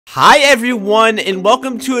Hi everyone, and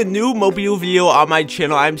welcome to a new mopeio video on my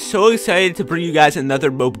channel. I'm so excited to bring you guys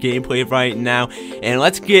another mope gameplay right now, and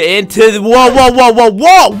let's get into the what?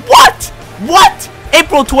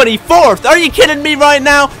 April 24th? Are you kidding me right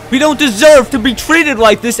now? We don't deserve to be treated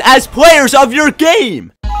like this as players of your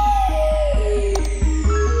game.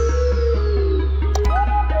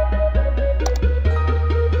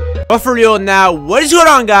 But for real now, what is going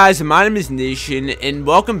on, guys? My name is Nation, and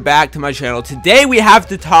welcome back to my channel. Today, we have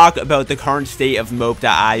to talk about the current state of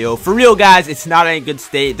mope.io. For real, guys, it's not in a good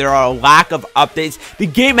state. There are a lack of updates. The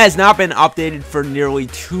game has not been updated for nearly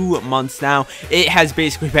 2 months now. It has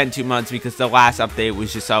basically been 2 months because the last update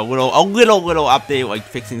was just a little update, like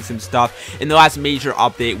fixing some stuff. And the last major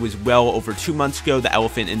update was well over 2 months ago, the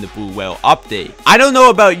elephant and the blue whale update. I don't know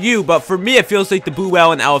about you, but for me, it feels like the blue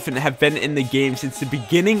whale and elephant have been in the game since the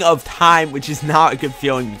beginning of time, which is not a good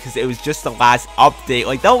feeling because it was just the last update.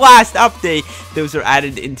 Like the last update, those are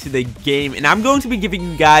added into the game, and I'm going to be giving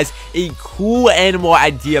you guys a cool animal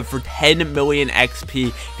idea for 10 million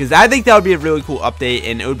XP because I think that would be a really cool update,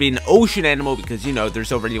 and it would be an ocean animal because, you know,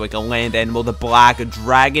 there's already like a land animal, the black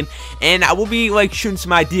dragon, and I will be like shooting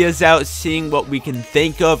some ideas out, seeing what we can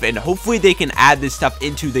think of, and hopefully they can add this stuff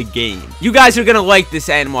into the game. You guys are gonna like this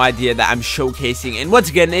animal idea that I'm showcasing, and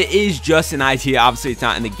once again, it is just an idea. Obviously, it's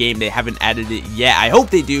not in the game. They haven't added it yet. I hope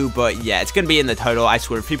they do, but yeah, it's gonna be in the title. I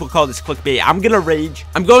swear, if people call this clickbait, I'm gonna rage.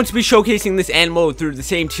 I'm going to be showcasing this animal through the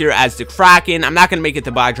same tier as the kraken. I'm not gonna make it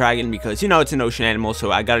the black dragon because, you know, it's an ocean animal,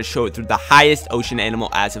 so I gotta show it through the highest ocean animal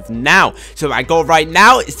as of now. So my goal right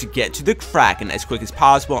now is to get to the kraken as quick as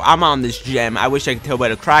possible. I'm on this gem. I wish I could tell by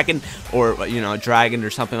the kraken or, you know, a dragon or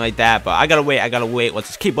something like that, but I gotta wait. Let's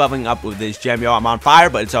just keep leveling up with this gem, yo. I'm on fire,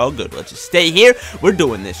 but it's all good. Let's just stay here. We're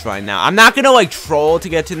doing this right now. I'm not gonna like troll to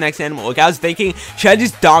get to the next animal. Like, I was thinking, should I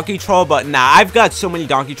just donkey troll? But nah, I've got so many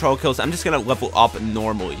donkey troll kills. I'm just gonna level up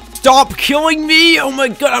normally. Stop killing me! Oh my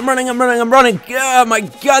god, I'm running. Oh my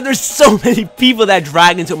god, there's so many people. That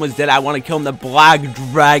dragon's almost dead. I want to kill him. The black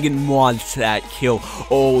dragon wants that kill.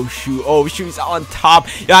 Oh shoot, he's on top.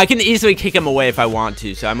 Yeah, I can easily kick him away if I want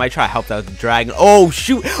to, so I might try to help out the dragon. Oh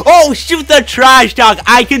shoot, the trash talk.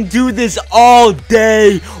 I can do this all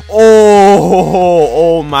day.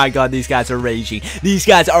 Oh my god, these guys are raging. These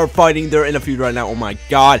guys are fighting. They're in a feud right now. Oh my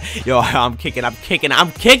god. Yo, I'm kicking.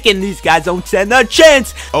 These guys don't stand a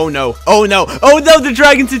chance. Oh no, the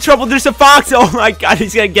dragon's in trouble. There's a fox. Oh my god,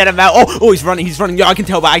 he's gonna get him out. Oh, he's running. Yo, I can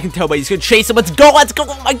tell, but he's gonna chase him. Let's go.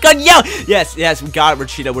 Oh my god, yo. Yes, we got it.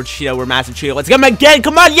 We're cheetah. We're massive cheetah. Let's get him again.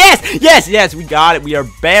 Come on, yes, we got it. We are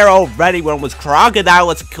bear already. We're almost crocodile.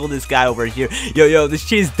 Let's kill this guy over here. Yo, this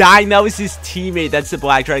cheetah's dying. That was his teammate. That's the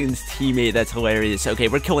black dragon's teammate. That's hilarious. Okay,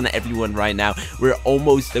 we're killing everyone right now. We're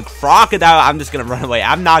almost the crocodile. I'm just gonna run away.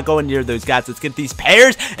 I'm not going near those guys. Let's get these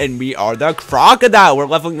pairs, and we are the crocodile. We're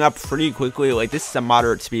leveling up pretty quickly. Like, this is a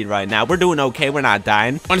moderate speed right now. We're doing okay. We're not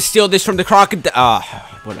dying. I want to steal this from the crocodile.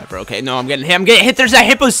 Whatever. Okay, no, I'm getting hit. There's a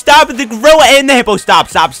hippo. Stop the gorilla and the hippo. Stop.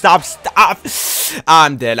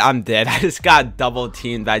 I'm dead. I just got double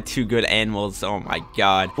teamed by 2 good animals. Oh my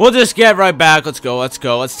god. We'll just get right back. Let's go. Let's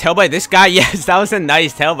tail by this guy. Yes, that was a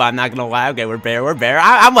nice tail, but I'm not gonna lie. Okay, we're bear.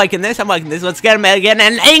 I'm liking this. Let's get him again.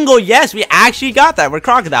 An angle. Yes, we actually got that. We're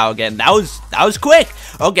crocodile again. That was quick.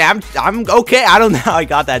 Okay, I'm okay. I don't know how I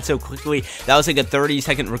got that so quickly. That was like a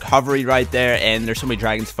 30-second recovery right there, and there's so many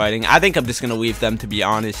dragons fighting. I think I'm just gonna leave them, to be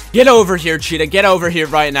honest. Get over here, cheetah. Get over here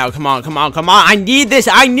right now. Come on. I need this.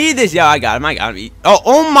 Yo, I got him.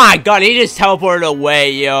 Oh my god, he just teleported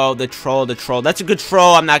away. Yo, the troll. That's a good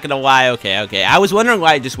troll. I'm not gonna lie. Okay. I was wondering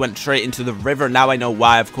why I just went straight into the river. Now I know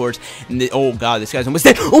why, of course. And oh god, this guy's almost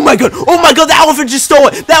dead. Oh my god, the elephant just stole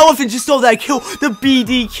it. That kill. The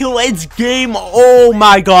BD kill. It's game. Oh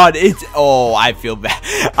my god, I feel bad.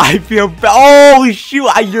 Oh shoot,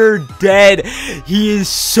 you're dead. He is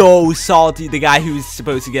so salty. The guy who's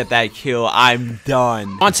supposed to get that kill. I'm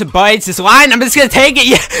done. Want some bites? This line? I'm just gonna take it.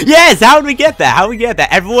 Yes. How did we get that?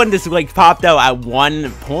 Everyone just like popped out at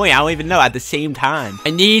one point. I don't even know, at the same time. I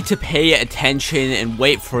need to pay attention and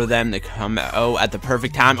wait for them to come out at the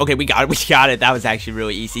perfect time. Okay, we got it. That was actually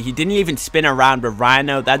really easy. He didn't even spin around, but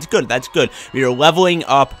Rhino, that's good. We are leveling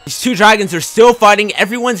up. These 2 dragons are still fighting.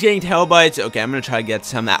 Everyone's getting tail bites. Okay, I'm gonna try to get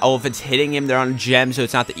some. That elephant's hitting him. They're on a gem, so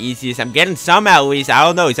it's not the easiest. I'm getting some at least. I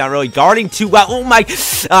don't know. He's not really guarding too well. Oh my.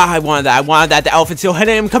 I wanted that. The elephant's still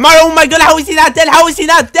hitting him. Come on. Oh my god. How is he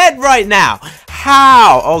not dead? Right now?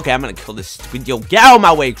 How? Okay, I'm gonna kill this stupid. Yo, get out of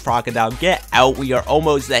my way, crocodile. Get out. We are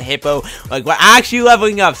almost the hippo. Like, we're actually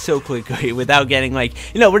leveling up so quickly without getting, like,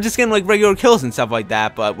 you know, we're just getting, like, regular kills and stuff like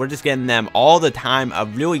that, but we're just getting them all the time. A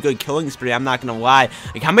really good killing spree, I'm not gonna lie.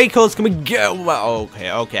 Like, how many kills can we get?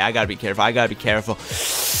 Okay, I gotta be careful.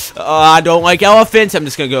 I don't like elephants. I'm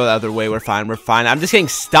just gonna go the other way. We're fine. I'm just getting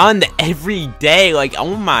stunned every day. Like,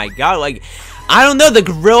 oh my god, like, I don't know, the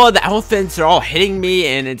gorilla, the elephants are all hitting me,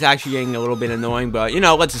 and it's actually getting a little bit annoying, but, you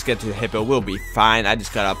know, let's just get to the hippo. We'll be fine. I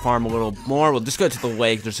just gotta farm a little more. We'll just go to the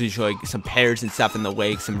lake. There's usually, like, some pears and stuff in the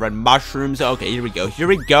lake, some red mushrooms. Okay, here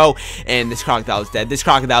we go, and this crocodile is dead.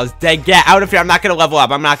 Get out of here. I'm not gonna level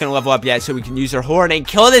up yet, so we can use our horn and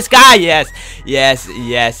kill this guy. Yes,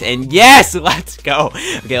 and yes, let's go.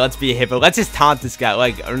 Okay, let's be a hippo. Let's just taunt this guy,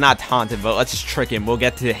 like, or not taunt him, but let's just trick him. We'll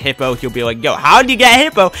get to the hippo. He'll be like, yo, how did you get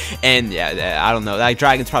hippo? And, yeah, I don't know. That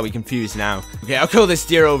dragon's probably confused now. Okay, I'll kill this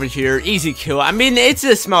deer over here. Easy kill. I mean, it's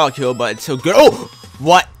a small kill, but it's so good. Oh!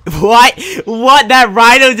 What? That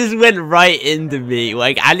rhino just went right into me.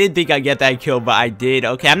 Like, I didn't think I'd get that kill, but I did.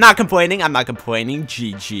 Okay, I'm not complaining.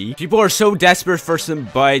 GG. People are so desperate for some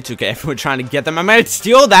bites. Okay, everyone trying to get them. I'm gonna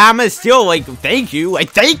steal that. I'm gonna steal, like, thank you.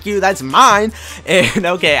 That's mine. And,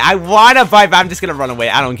 okay, I want to bite, but I'm just gonna run away.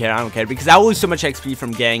 I don't care, because I lose so much XP from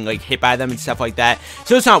getting, like, hit by them and stuff like that.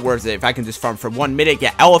 So it's not worth it if I can just farm for 1 minute,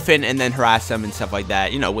 get elephant, and then harass them and stuff like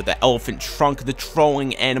that. You know, with the elephant trunk, the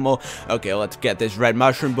trolling animal. Okay, let's get this red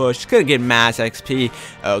mushroom bush. It's gonna get mass XP.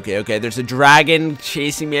 Okay, there's a dragon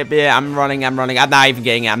chasing me a bit. I'm running. I'm not even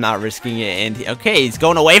getting it. I'm not risking it. And okay, he's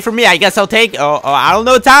going away from me. I guess I'll take. Oh, I don't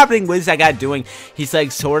know what's happening. What is that guy doing? He's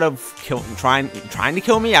like sort of trying to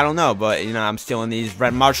kill me. I don't know, but you know, I'm stealing these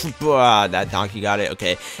red mushrooms. That donkey got it.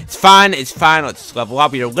 Okay, it's fine. Let's level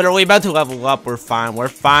up. We are literally about to level up. We're fine.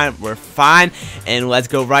 And let's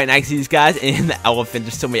go right next to these guys. And the elephant.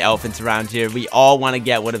 There's so many elephants around here. We all want to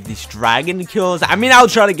get one of these dragon kills. I mean, I'll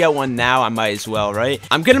try to get one now. I might as well, right?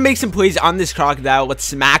 I'm gonna make some plays on this crocodile. Let's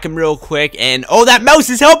smack him real quick. And oh, that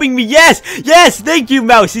mouse is helping me. Yes, thank you,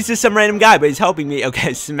 mouse. He's just some random guy, but he's helping me.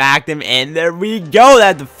 Okay, smacked him, and there we go.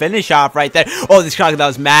 That's the finish off right there. Oh, this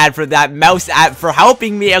crocodile's mad for that mouse for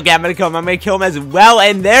helping me. Okay, I'm gonna kill him as well.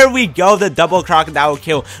 And there we go, the double crocodile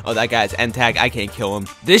kill. Oh, that guy's end tag. I can't kill him.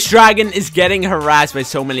 This dragon is getting harassed by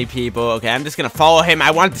so many people. Okay, I'm just gonna follow him.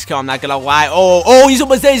 I want this kill. I'm not gonna lie. Oh, he's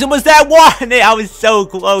almost there. One. I was so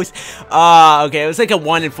close. Okay, it was like a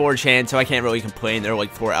 1 in 4 chance, so I can't really complain. There were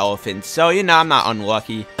like 4 elephants, so you know, I'm not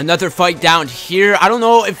unlucky. Another fight down here. I don't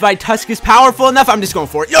know if my tusk is powerful enough. I'm just going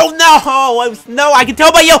for it. Yo, no, I can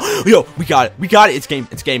tell by yo, we got it. It's game.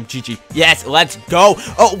 GG. Yes, let's go.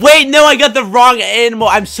 Oh wait, no, I got the wrong animal.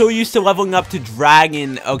 I'm so used to leveling up to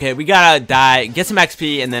dragon. Okay, we gotta die, get some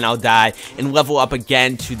XP, and then I'll die and level up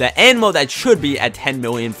again to the animal that should be at 10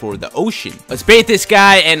 million for the ocean. Let's bait this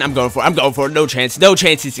guy, and I'm going for it. No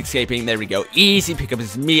chance he's escaping. There we go. Easy pickup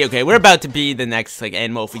is me. Okay, we're about to be the next like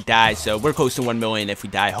animal if we die, so we're close to 1 million if we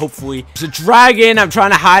die, hopefully. There's a dragon I'm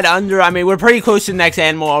trying to hide under. I mean, we're pretty close to the next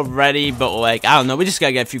animal already, but like, I don't know, we just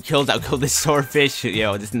gotta get a few kills. I'll kill this swordfish,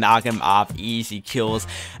 just knock him off. Easy kills.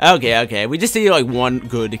 Okay, we just need like 1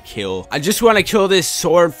 good kill. I just want to kill this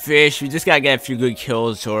swordfish. We just gotta get a few good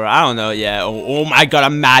kills, or I don't know. Yeah. Oh my god, a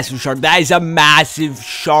massive shark. That is a massive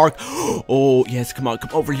shark. Oh yes, come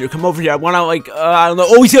over here. I want to like I don't know.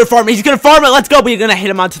 Oh, he's gonna farm it. Let's go. We're gonna hit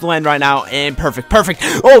him onto the land right now, and perfect.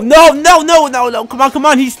 Oh no, come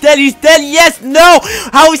on, he's dead. Yes, no,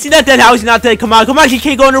 how is he not dead? Come on, he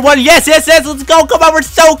can't go under water. Yes, let's go. Come on, we're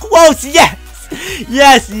so close.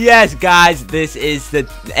 Yes, guys, this is the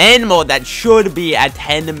animal that should be at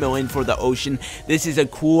 10 million for the ocean. This is a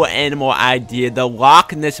cool animal idea, the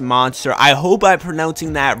Loch Ness monster. I hope I'm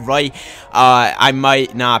pronouncing that right. I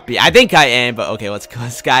might not be. I think I am, but okay, let's kill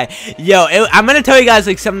this guy. I'm gonna tell you guys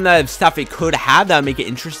like some of the stuff it could have that would make it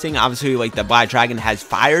interesting. Obviously, like the black dragon has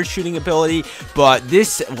fire shooting ability, but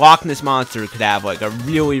this Loch Ness monster could have like a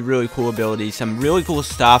really cool ability, some really cool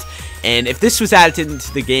stuff. And if this was added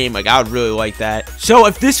into the game, like I would really like that. So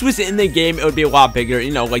if this was in the game, it would be a lot bigger,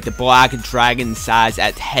 like the black dragon size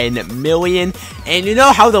at 10 million. And you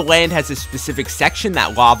know how the land has a specific section,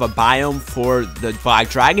 that lava biome for the black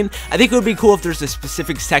dragon? I think it would be cool if there's a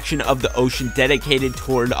specific section of the ocean dedicated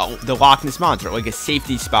toward the Loch Ness monster, like a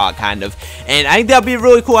safety spot kind of. And I think that would be a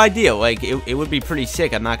really cool idea. Like it would be pretty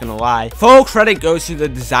sick, I'm not gonna lie. Full credit goes to the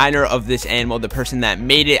designer of this animal, the person that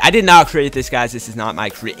made it. I did not create this, guys. This is not my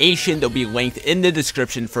creation. They'll be linked in the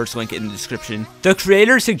description, first link in the description description. The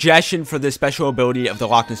creator's suggestion for the special ability of the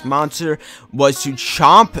Loch Ness Monster was to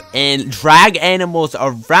chomp and drag animals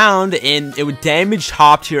around, and it would damage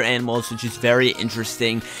top tier animals, which is very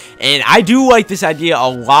interesting. And I do like this idea a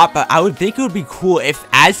lot, but I would think it would be cool if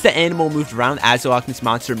as the animal moved around, as the Loch Ness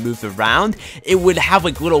Monster moved around, it would have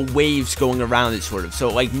like little waves going around it, sort of. So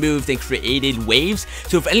it like moved and created waves.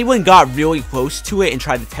 So if anyone got really close to it and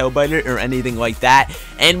tried to tail bite it or anything like that,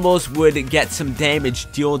 animals would get some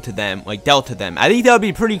damage dealt to them. I think that would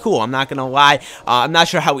be pretty cool. I'm not gonna lie. I'm not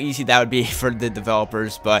sure how easy that would be for the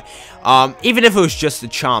developers, but even if it was just a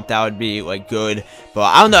chomp, that would be like good. But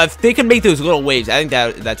I don't know, if they could make those little waves, I think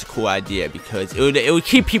that's a cool idea, because it would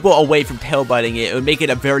keep people away from tail biting it. It would make it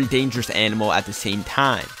a very dangerous animal at the same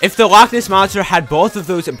time. If the Loch Ness Monster had both of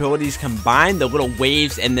those abilities combined, the little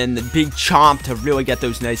waves and then the big chomp to really get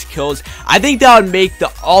those nice kills, I think that would make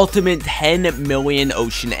the ultimate 10 million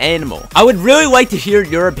ocean animal. I would really like to hear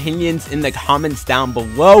your opinions in the comments down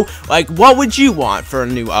below. Like, what would you want for a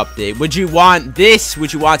new update? Would you want this?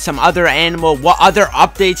 Would you want some other animal? What other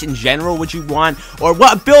updates in general would you want? Or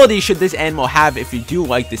what ability should this animal have if you do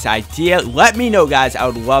like this idea? Let me know, guys. I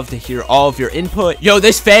would love to hear all of your input. Yo,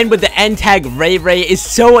 this fan with the end tag Ray Ray is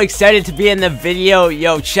so excited to be in the video.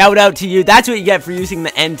 Yo, shout out to you. That's what you get for using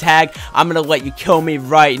the end tag. I'm gonna let you kill me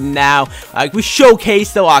right now. Like, we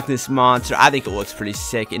showcased the Loch Ness Monster. I think it looks pretty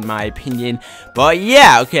sick in my opinion. But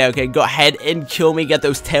yeah, okay, go ahead and kill me. Get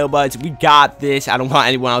those tail buds. We got this. I don't want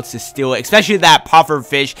anyone else to steal it, especially that puffer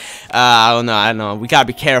fish. I don't know. We gotta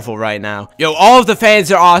be careful right now. Yo, all of the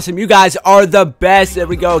fans are awesome. You guys are the best. There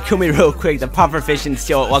we go. Kill me real quick. The puffer fish and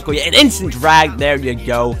steal it. Luckily, an instant drag. There you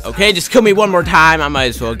go. Okay, just kill me one more time. I might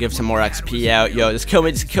as well give some more XP out. Yo, just kill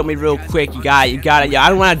me real quick. You got it. Yo, I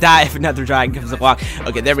don't want to die if another dragon comes along.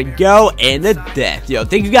 Okay, there we go. And the death. Yo,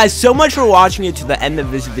 thank you guys so much for watching it to the end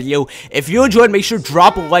of this video. If you enjoyed, make sure to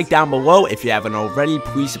drop a like down below. If you haven't already,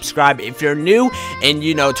 please subscribe if you're new. And,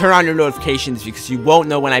 you know, turn on your notifications, because you won't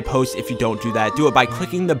know when I post if you don't do that. Do it by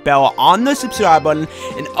clicking the bell on the subscribe button.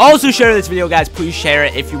 And also share this video, guys. Please share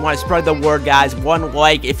it if you want to spread the word, guys. One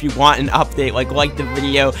like if you want an update. Like the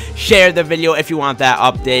video. Share the video if you want that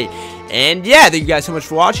update. And yeah, thank you guys so much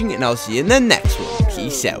for watching, and I'll see you in the next one.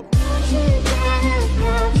 Peace out.